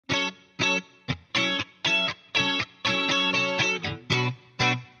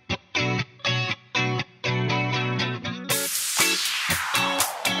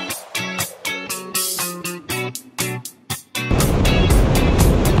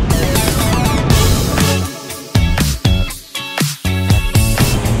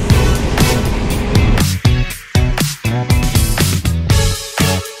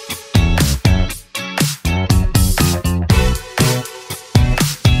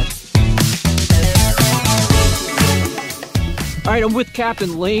right, I'm with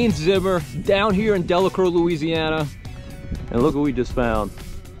Captain Lane Zimmer down here in Delacroix, Louisiana. And look what we just found.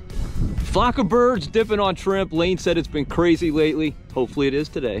 Flock of birds dipping on shrimp. Lane said it's been crazy lately. Hopefully it is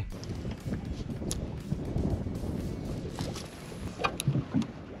today.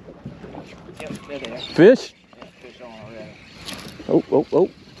 Yep, they're there. Fish? Yeah, fish on already. Oh, oh, oh.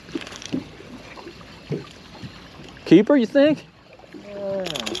 Keeper, you think?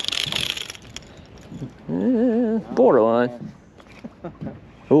 Yeah, borderline.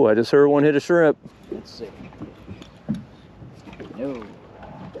 Oh, I just heard one hit a shrimp. Let's see. No.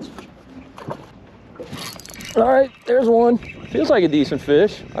 All right, there's one. Feels like a decent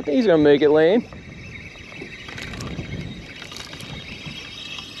fish. I think he's gonna make it, Lane.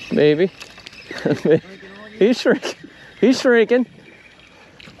 Maybe. He's shrinking. He's shrinking.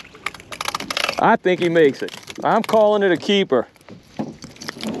 I think he makes it. I'm calling it a keeper.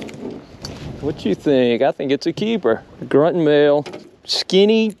 What you think? I think it's a keeper. A grunting male.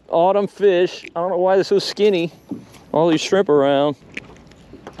 Skinny autumn fish. I don't know why they're so skinny. All these shrimp around.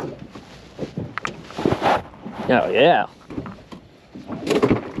 Oh, yeah.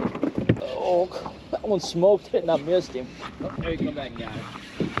 Oh, that one smoked it and I missed him. Oh, there you come back and got it.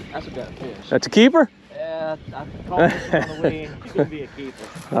 That's a better fish. That's a keeper? Yeah, I caught this one on the way in. He's going to be a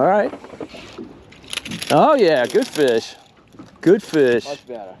keeper. All right. Oh, yeah, good fish. Good fish. Much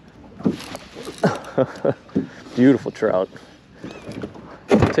better. Beautiful trout.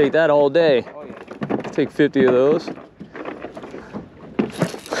 Take that all day. Oh, yeah. Take 50 of those.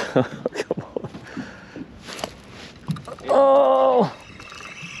 Come on. Oh,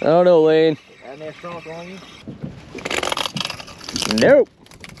 I don't know, Lane. That man strong on you? Nope.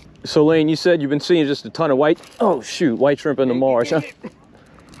 So, Lane, you said you've been seeing just a ton of white shrimp in the marsh, huh?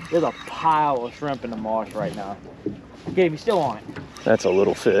 There's a pile of shrimp in the marsh right now. Okay, he's still on it. That's a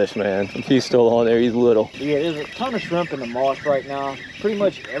little fish, man. If he's still on there, he's little. Yeah, there's a ton of shrimp in the marsh right now. Pretty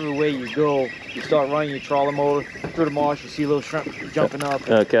much everywhere you go, you start running your trawler motor through the marsh, you see little shrimp jumping up.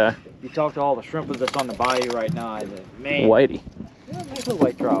 Okay. You talk to all the shrimpers that's on the bayou right now, and man, Whitey. yeah, nice little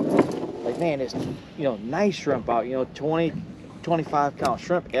white trout. Like, man, it's, you know, nice shrimp out, you know, 20, 25 count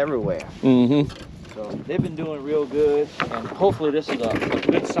shrimp everywhere. Mm-hmm. So they've been doing real good, and hopefully this is a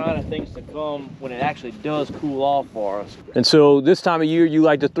good sign of things to come when it actually does cool off for us. And so this time of year, you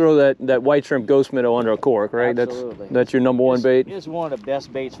like to throw that white shrimp Ghost Minnow under a cork, right? Absolutely. That's your number one bait? It's one of the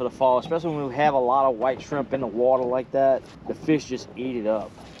best baits for the fall, especially when we have a lot of white shrimp in the water like that. The fish just eat it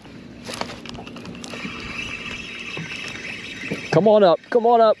up. Come on up, come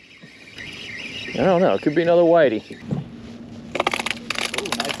on up. I don't know, it could be another whitey. Ooh,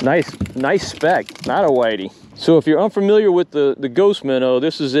 Nice speck, not a whitey. So if you're unfamiliar with the Ghost Minnow,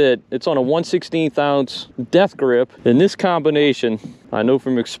 this is it. It's on a 1/16 ounce death grip. And this combination, I know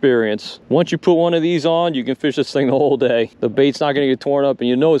from experience, once you put one of these on, you can fish this thing the whole day. The bait's not gonna get torn up and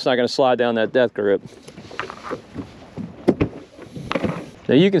you know it's not gonna slide down that death grip.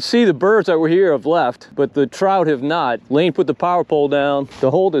 Now you can see the birds that were here have left, but the trout have not. Lane put the power pole down to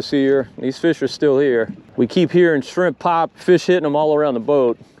hold us here. These fish are still here. We keep hearing shrimp pop, fish hitting them all around the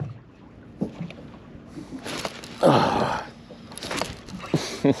boat. Oh,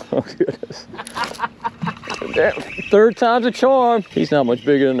 oh goodness. Third time's a charm. He's not much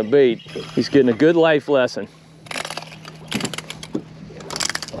bigger than the bait. He's getting a good life lesson.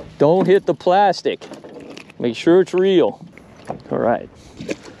 Don't hit the plastic. Make sure it's real. All right.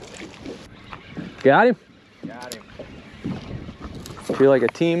 Got him? Got him. Feel like a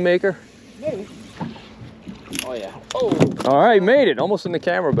team maker? Maybe. Oh yeah. Oh. All right, made it. Almost in the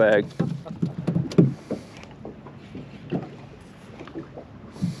camera bag.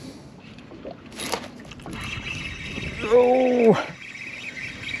 Oh.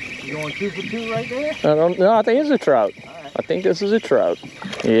 You going 2 for 2 right there? I don't know. I think it's a trout. All right. I think this is a trout.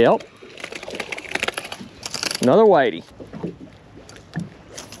 Yep. Another whitey.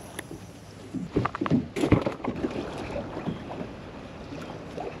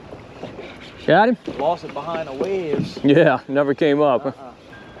 Got him? Lost it behind the waves. Yeah, never came up.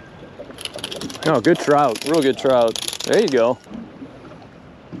 Oh, good trout. Real good trout. There you go.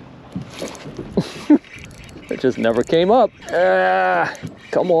 It just never came up. Ah,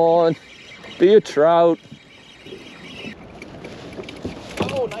 come on. Be a trout.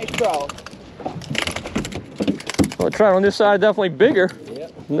 Oh, nice trout. Well, the trout on this side definitely bigger.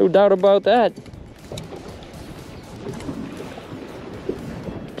 Yep. No doubt about that.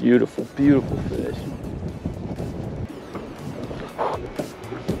 Beautiful, beautiful fish.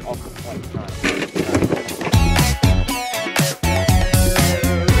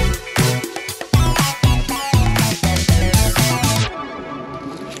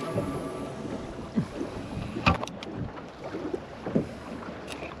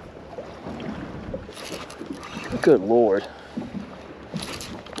 Good Lord.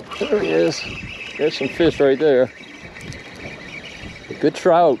 There he is. There's some fish right there. Good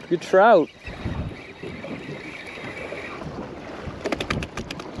trout, good trout.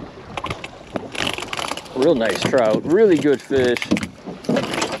 Real nice trout, really good fish.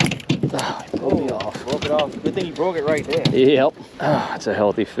 Ah, broke me off. Broke it off. Good thing you broke it right there. Yep. Ah, it's a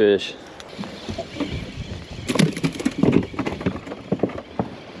healthy fish.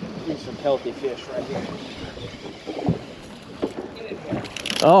 Here's some healthy fish right here.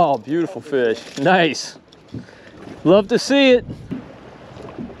 Oh, beautiful fish. Nice. Love to see it.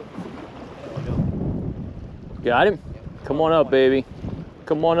 Got him? Come on up, baby.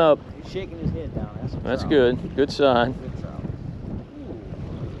 Come on up. He's shaking his head down. That's good. Good sign. Good trout.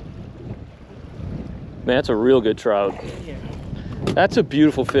 Man, that's a real good trout. Yeah. That's a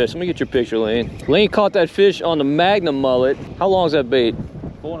beautiful fish. Let me get your picture, Lane. Lane caught that fish on the Magnum Mullet. How long is that bait?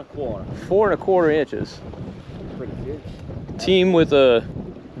 4 1/4. 4 1/4 inches. Pretty fish. Team with a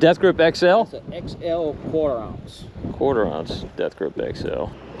Deathgrip XL? That's an XL 1/4 ounce. 1/4 ounce Deathgrip XL.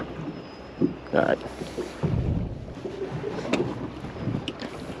 All right.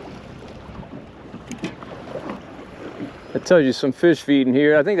 That tells you some fish feeding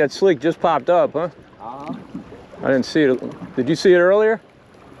here. I think that slick just popped up, huh? Uh-huh. I didn't see it. Did you see it earlier?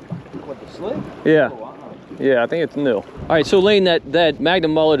 What, the slick? Yeah. Oh, wow. Yeah, I think it's new. All right, so Lane, that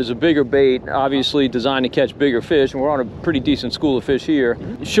Magnum Mullet is a bigger bait, obviously designed to catch bigger fish, and we're on a pretty decent school of fish here.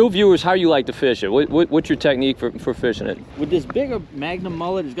 Show viewers how you like to fish it. What's your technique for fishing it? With this bigger Magnum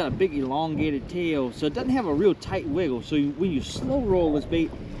Mullet, it's got a big elongated tail, so it doesn't have a real tight wiggle. So when you slow roll this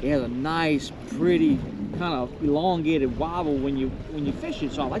bait, it has a nice, pretty, kind of elongated wobble when you fish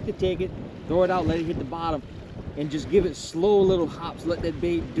it. So I like to take it, throw it out, let it hit the bottom, and just give it slow little hops, let that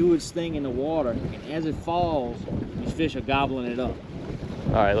bait do its thing in the water. And as it falls, these fish are gobbling it up.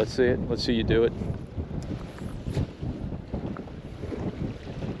 All right, let's see it. Let's see you do it.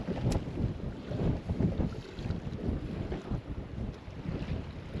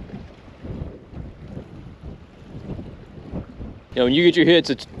 You know, when you get your hits,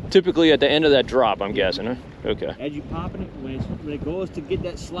 it's typically at the end of that drop, I'm guessing, huh? Okay. As you popping it, when it goes to get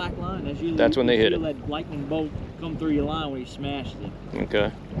that slack line, that's when they hit it. That lightning bolt come through your line when he smashes it.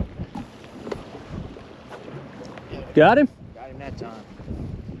 Okay. Got him? Got him that time.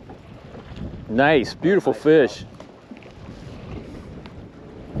 Nice, beautiful fish.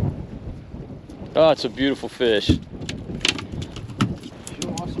 Oh, it's a beautiful fish. Sure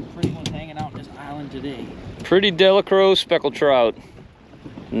are some pretty ones hanging out on this island today. Pretty Delacroix speckled trout.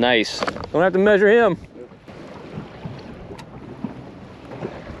 Nice. Don't have to measure him.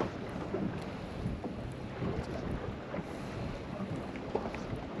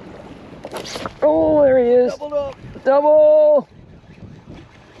 Oh, there he is. Doubled up. Double.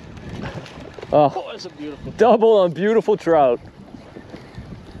 Oh, that's a beautiful. Double on beautiful trout.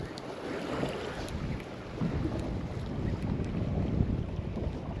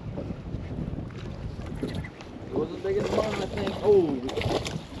 It was as big as mine, I think. Oh,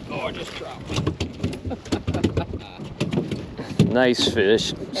 gorgeous trout. Nice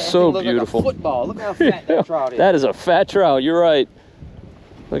fish. So beautiful. Like a football. Look how fat that trout is. That is a fat trout. You're right.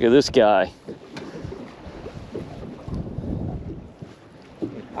 Look at this guy.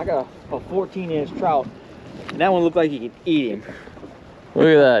 I got a 14-inch trout, and that one looked like you could eat him. Look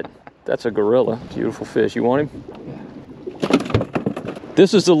at that. That's a gorilla. Beautiful fish. You want him?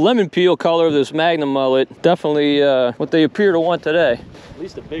 This is the lemon peel color of this Magnum Mullet. Definitely what they appear to want today. At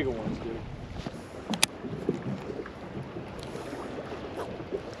least the bigger ones do.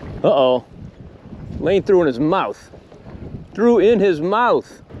 Uh-oh. Lane threw in his mouth. Threw in his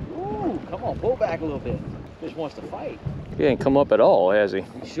mouth. Ooh, come on, pull back a little bit. Fish wants to fight. He ain't come up at all, has he?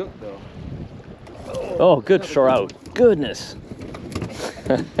 He shook though. Oh, good trout. Goodness.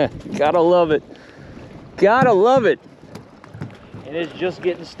 Gotta love it. Gotta love it. And it's just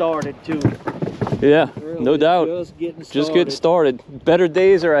getting started too. Yeah, Really, no doubt. Just getting started. Better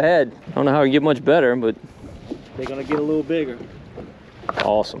days are ahead. I don't know how it can get much better, but They're gonna get a little bigger.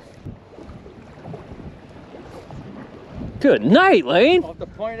 awesome. Good night, Lane. Off the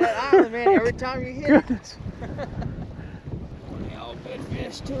point of that island, man, every time you hit it. Goodness. Oh, good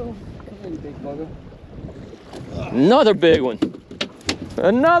fish too. Come here, you big bugger. Another big one.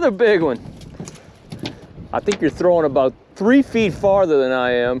 Another big one. I think you're throwing about 3 feet farther than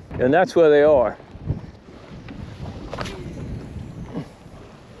I am, and that's where they are.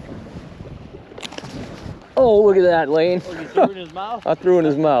 Oh, look at that, Lane. Oh, you threw it in his mouth? I threw in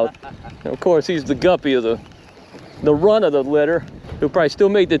his mouth. And of course, he's the guppy of the run of the litter. He'll probably still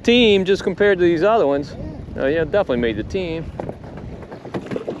make the team just compared to these other ones. Yeah. Yeah, definitely made the team.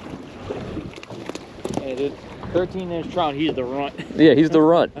 Hey, dude, 13-inch trout, he's the runt. Yeah, he's the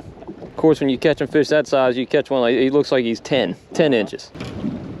runt. Of course, when you catch a fish that size, you catch one like, he looks like he's 10 inches.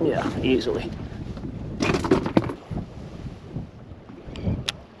 Yeah, easily.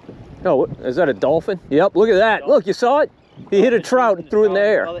 Oh, is that a dolphin? Yep, look at that. Look, you saw it? He hit a trout and threw it in the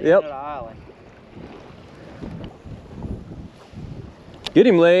air. Yep. Get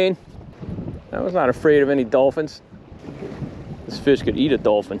him, Lane. I was not afraid of any dolphins. This fish could eat a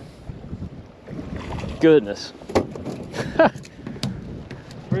dolphin. Goodness.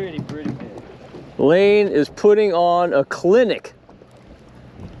 Pretty big. Lane is putting on a clinic.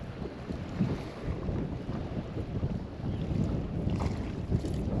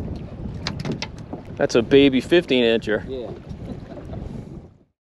 That's a baby 15-incher. Yeah.